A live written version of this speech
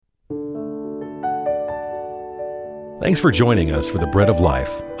Thanks for joining us for the Bread of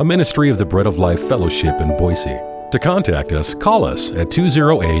Life, a ministry of the Bread of Life Fellowship in Boise. To contact us, call us at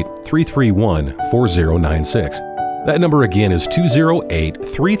 208-331-4096. That number again is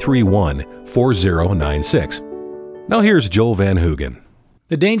 208-331-4096. Now here's Joel Van Hoogen.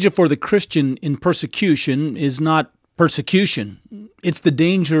 The danger for the Christian in persecution is not persecution. It's the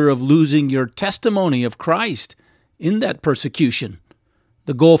danger of losing your testimony of Christ in that persecution.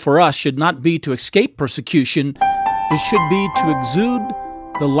 The goal for us should not be to escape persecution. It should be to exude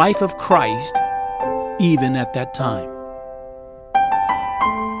the life of Christ even at that time.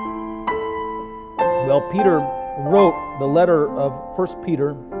 Well, Peter wrote the letter of 1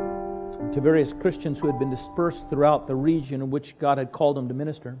 Peter to various Christians who had been dispersed throughout the region in which God had called them to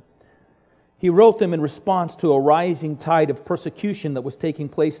minister. He wrote them in response to a rising tide of persecution that was taking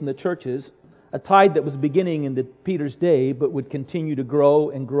place in the churches, a tide that was beginning in Peter's day but would continue to grow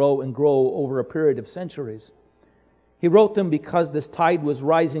and grow and grow over a period of centuries. He wrote them because this tide was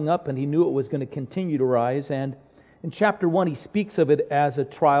rising up and he knew it was going to continue to rise. And in chapter 1, he speaks of it as a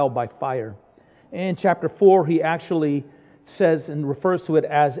trial by fire. In chapter 4, he actually says and refers to it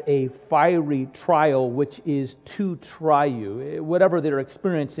as a fiery trial, which is to try you. Whatever they're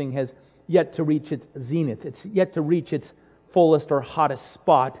experiencing has yet to reach its zenith. It's yet to reach its fullest or hottest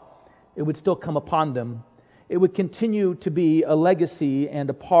spot. It would still come upon them. It would continue to be a legacy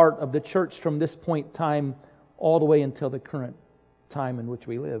and a part of the church from this point in time all the way until the current time in which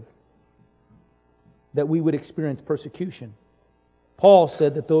we live, that we would experience persecution. Paul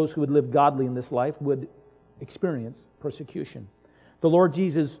said that those who would live godly in this life would experience persecution. The Lord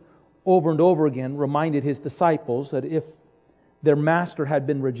Jesus over and over again reminded His disciples that if their master had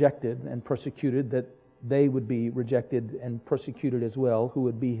been rejected and persecuted, that they would be rejected and persecuted as well, who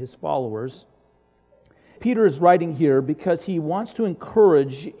would be His followers. Peter is writing here because he wants to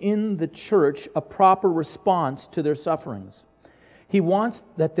encourage in the church a proper response to their sufferings. He wants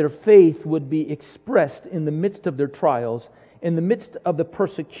that their faith would be expressed in the midst of their trials, in the midst of the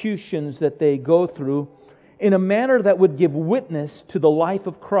persecutions that they go through, in a manner that would give witness to the life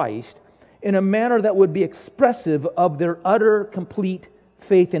of Christ, in a manner that would be expressive of their utter, complete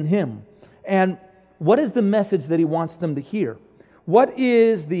faith in Him. And what is the message that he wants them to hear? What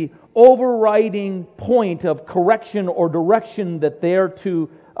is the overriding point of correction or direction that they're to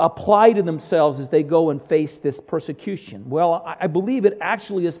apply to themselves as they go and face this persecution? Well, I believe it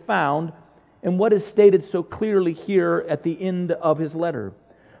actually is found in what is stated so clearly here at the end of his letter.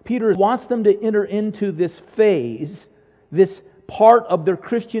 Peter wants them to enter into this phase, this part of their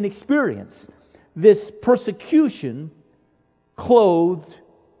Christian experience, this persecution clothed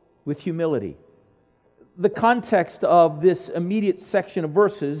with humility. The context of this immediate section of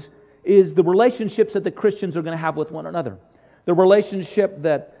verses is the relationships that the Christians are going to have with one another. The relationship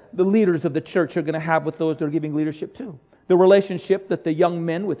that the leaders of the church are going to have with those they're giving leadership to. The relationship that the young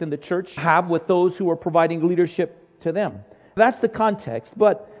men within the church have with those who are providing leadership to them. That's the context,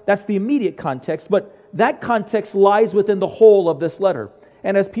 but that's the immediate context, but that context lies within the whole of this letter.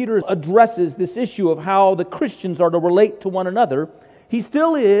 And as Peter addresses this issue of how the Christians are to relate to one another, he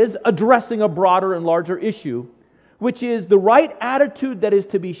still is addressing a broader and larger issue, which is the right attitude that is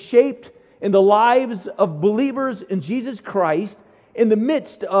to be shaped in the lives of believers in Jesus Christ in the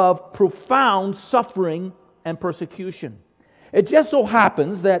midst of profound suffering and persecution. It just so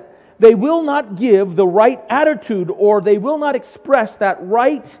happens that they will not give the right attitude, or they will not express that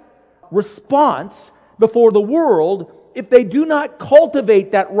right response before the world if they do not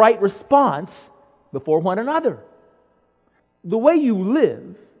cultivate that right response before one another. The way you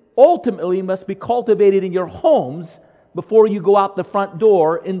live ultimately must be cultivated in your homes before you go out the front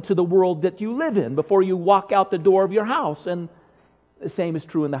door into the world that you live in, before you walk out the door of your house. And the same is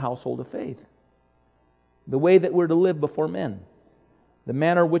true in the household of faith. The way that we're to live before men, the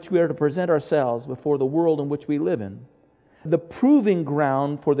manner in which we are to present ourselves before the world in which we live in, the proving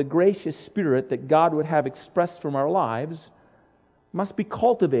ground for the gracious Spirit that God would have expressed from our lives must be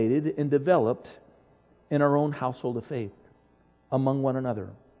cultivated and developed in our own household of faith, among one another.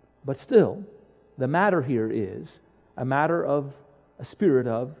 But still, the matter here is a matter of a spirit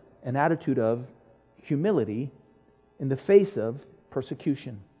of, an attitude of humility in the face of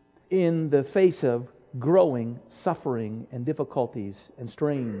persecution, in the face of growing suffering and difficulties and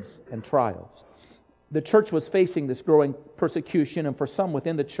strains and trials. The church was facing this growing persecution, and for some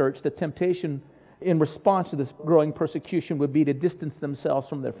within the church, the temptation in response to this growing persecution would be to distance themselves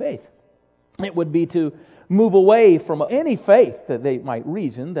from their faith. It would be to move away from any faith that they might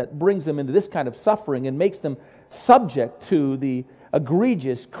reason that brings them into this kind of suffering and makes them subject to the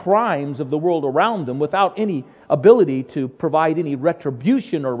egregious crimes of the world around them without any ability to provide any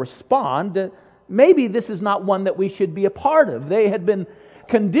retribution or respond. maybe this is not one that we should be a part of. They had been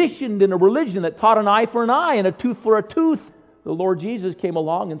conditioned in a religion that taught an eye for an eye and a tooth for a tooth. The Lord Jesus came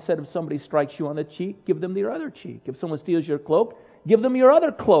along and said, if somebody strikes you on the cheek, give them your other cheek. If someone steals your cloak, give them your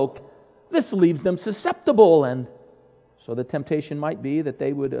other cloak. This leaves them susceptible, and so the temptation might be that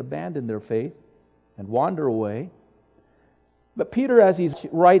they would abandon their faith and wander away. But Peter, as he's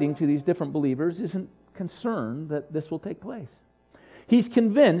writing to these different believers, isn't concerned that this will take place. He's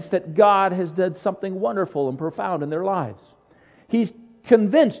convinced that God has done something wonderful and profound in their lives. He's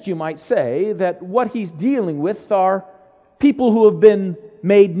convinced, you might say, that what he's dealing with are people who have been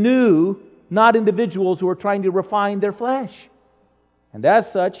made new, not individuals who are trying to refine their flesh. And as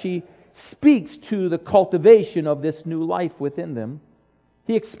such, he speaks to the cultivation of this new life within them.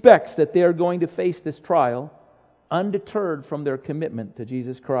 He expects that they are going to face this trial undeterred from their commitment to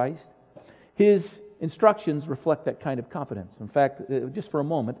Jesus Christ. His instructions reflect that kind of confidence. In fact, just for a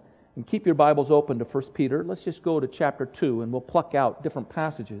moment, and keep your Bibles open to 1 Peter. Let's just go to chapter 2 and we'll pluck out different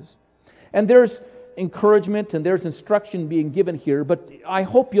passages. And there's encouragement and there's instruction being given here, but I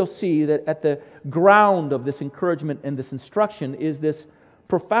hope you'll see that at the ground of this encouragement and this instruction is this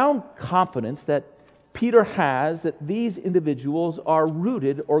profound confidence that Peter has that these individuals are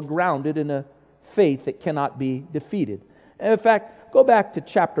rooted or grounded in a faith that cannot be defeated. And in fact, go back to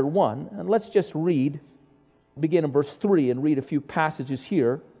chapter 1 and let's just begin in verse 3 and read a few passages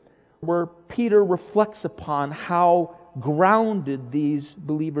here where Peter reflects upon how grounded these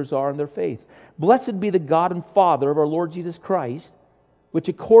believers are in their faith. Blessed be the God and Father of our Lord Jesus Christ, which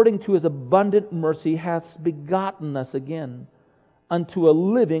according to His abundant mercy hath begotten us again unto a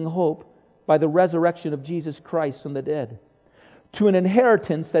living hope by the resurrection of Jesus Christ from the dead, to an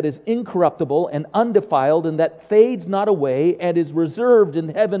inheritance that is incorruptible and undefiled and that fades not away and is reserved in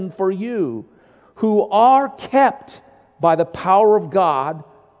heaven for you, who are kept by the power of God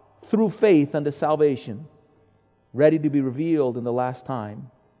through faith unto salvation, ready to be revealed in the last time,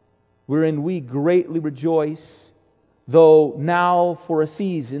 wherein we greatly rejoice, though now for a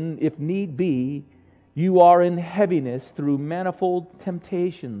season, if need be, you are in heaviness through manifold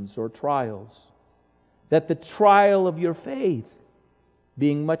temptations or trials, that the trial of your faith,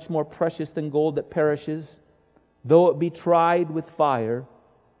 being much more precious than gold that perishes, though it be tried with fire,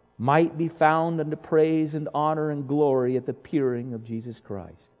 might be found unto praise and honor and glory at the appearing of Jesus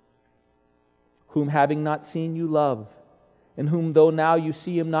Christ, whom having not seen you love, and whom though now you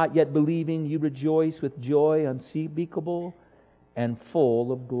see Him not yet believing, you rejoice with joy unspeakable and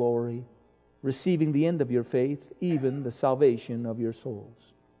full of glory, receiving the end of your faith, even the salvation of your souls.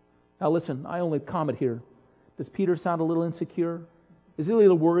 Now listen, I only comment here. Does Peter sound a little insecure? Is he a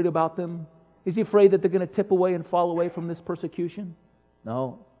little worried about them? Is he afraid that they're going to tip away and fall away from this persecution?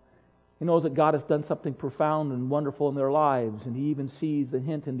 No. He knows that God has done something profound and wonderful in their lives, and he even sees the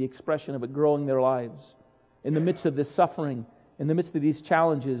hint and the expression of it growing in their lives. In the midst of this suffering, in the midst of these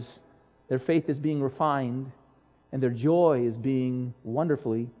challenges, their faith is being refined, and their joy is being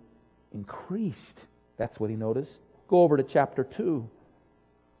wonderfully increased. That's what he noticed. Go over to chapter 2.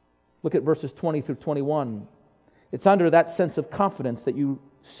 Look at verses 20 through 21. It's under that sense of confidence that you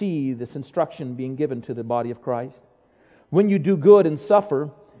see this instruction being given to the body of Christ. When you do good and suffer,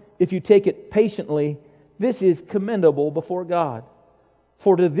 if you take it patiently, this is commendable before God.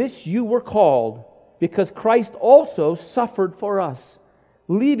 For to this you were called, because Christ also suffered for us,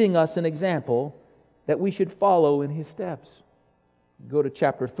 leaving us an example that we should follow in His steps. Go to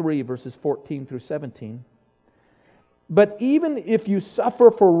chapter 3, verses 14 through 17. But even if you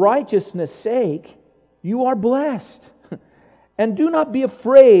suffer for righteousness' sake, you are blessed. And do not be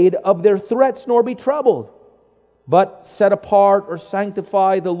afraid of their threats, nor be troubled. But set apart or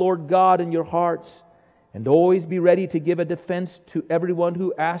sanctify the Lord God in your hearts, and always be ready to give a defense to everyone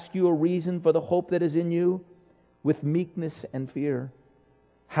who asks you a reason for the hope that is in you, with meekness and fear,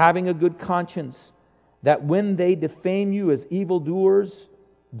 having a good conscience, that when they defame you as evildoers,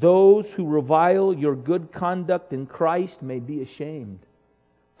 those who revile your good conduct in Christ may be ashamed.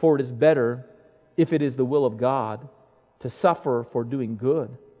 For it is better, if it is the will of God, to suffer for doing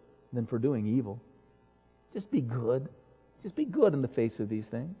good than for doing evil. Just be good. Just be good in the face of these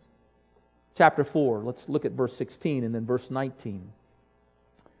things. Chapter 4, let's look at verse 16 and then verse 19.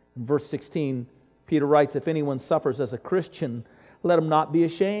 In verse 16, Peter writes, if anyone suffers as a Christian, let him not be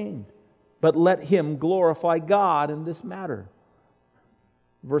ashamed, but let him glorify God in this matter.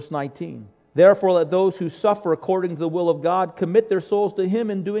 Verse 19, therefore let those who suffer according to the will of God commit their souls to Him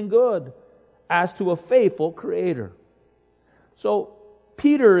in doing good, as to a faithful Creator. So,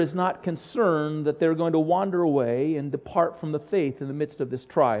 Peter is not concerned that they're going to wander away and depart from the faith in the midst of this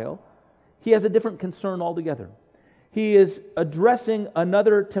trial. He has a different concern altogether. he is addressing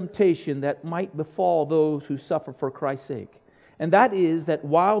another temptation that might befall those who suffer for Christ's sake. And that is that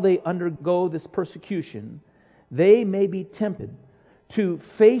while they undergo this persecution, they may be tempted to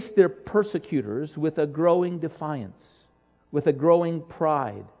face their persecutors with a growing defiance, with a growing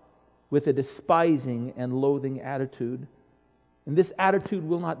pride, with a despising and loathing attitude. And this attitude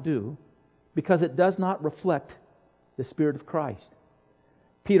will not do, because it does not reflect the Spirit of Christ.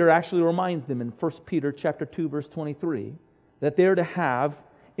 Peter actually reminds them in 1 Peter chapter 2, verse 23, that they're to have,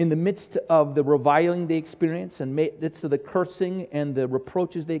 in the midst of the reviling they experience, and midst of the cursing and the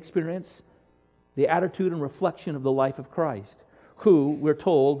reproaches they experience, the attitude and reflection of the life of Christ, who, we're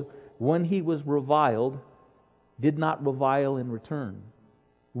told, when he was reviled, did not revile in return.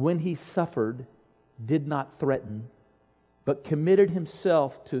 When he suffered, did not threaten, but committed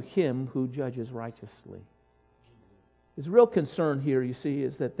himself to him who judges righteously. His real concern here, you see,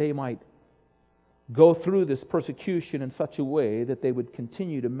 is that they might go through this persecution in such a way that they would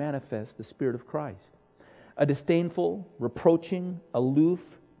continue to manifest the Spirit of Christ. A disdainful, reproaching,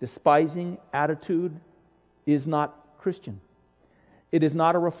 aloof, despising attitude is not Christian. It is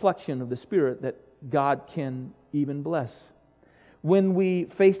not a reflection of the Spirit that God can even bless. When we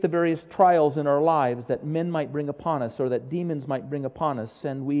face the various trials in our lives that men might bring upon us or that demons might bring upon us,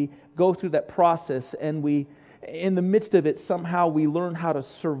 and we go through that process, and we, in the midst of it, somehow we learn how to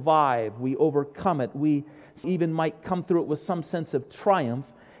survive, we overcome it, we even might come through it with some sense of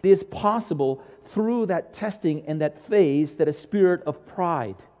triumph, it is possible through that testing and that phase that a spirit of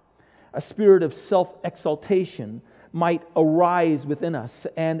pride, a spirit of self-exaltation might arise within us.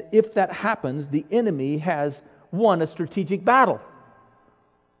 And if that happens, the enemy has won a strategic battle.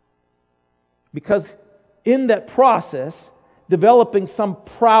 Because in that process, developing some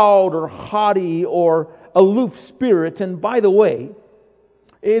proud or haughty or aloof spirit, and by the way,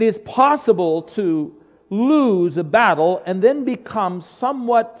 it is possible to lose a battle and then become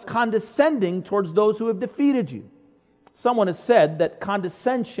somewhat condescending towards those who have defeated you. Someone has said that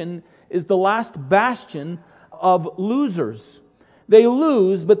condescension is the last bastion of losers. They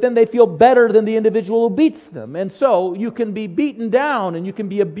lose, but then they feel better than the individual who beats them. And so you can be beaten down, and you can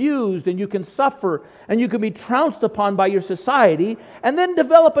be abused, and you can suffer, and you can be trounced upon by your society, and then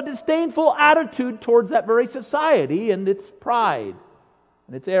develop a disdainful attitude towards that very society and its pride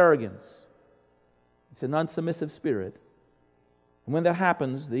and its arrogance. It's an unsubmissive spirit. And when that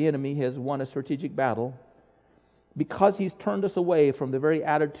happens, the enemy has won a strategic battle because he's turned us away from the very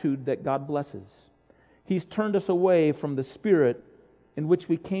attitude that God blesses. He's turned us away from the spirit in which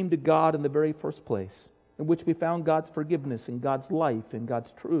we came to God in the very first place, in which we found God's forgiveness and God's life and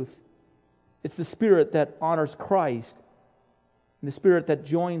God's truth. It's the spirit that honors Christ, and the spirit that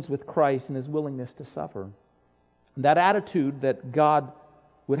joins with Christ in His willingness to suffer. And that attitude that God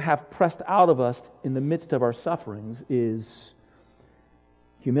would have pressed out of us in the midst of our sufferings is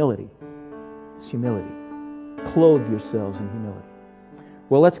humility. It's humility. Clothe yourselves in humility.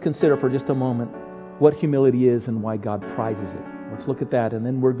 Well, let's consider for just a moment what humility is and why God prizes it. Let's look at that, and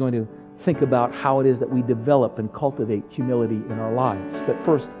then we're going to think about how it is that we develop and cultivate humility in our lives. But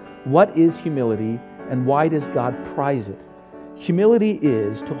first, what is humility, and why does God prize it? Humility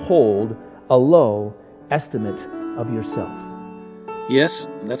is to hold a low estimate of yourself. Yes,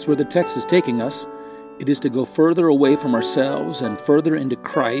 that's where the text is taking us. It is to go further away from ourselves and further into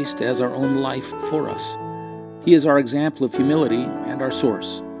Christ as our own life for us. He is our example of humility and our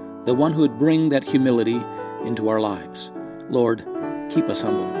source, the one who would bring that humility into our lives. Lord, keep us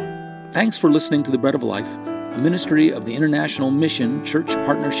humble. Thanks for listening to The Bread of Life, a ministry of the International Mission Church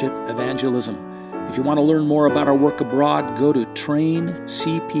Partnership Evangelism. If you want to learn more about our work abroad, go to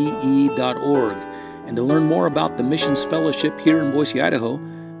traincpe.org. And to learn more about the Missions Fellowship here in Boise, Idaho,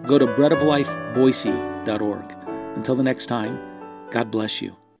 go to breadoflifeboise.org. Until the next time, God bless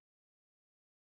you.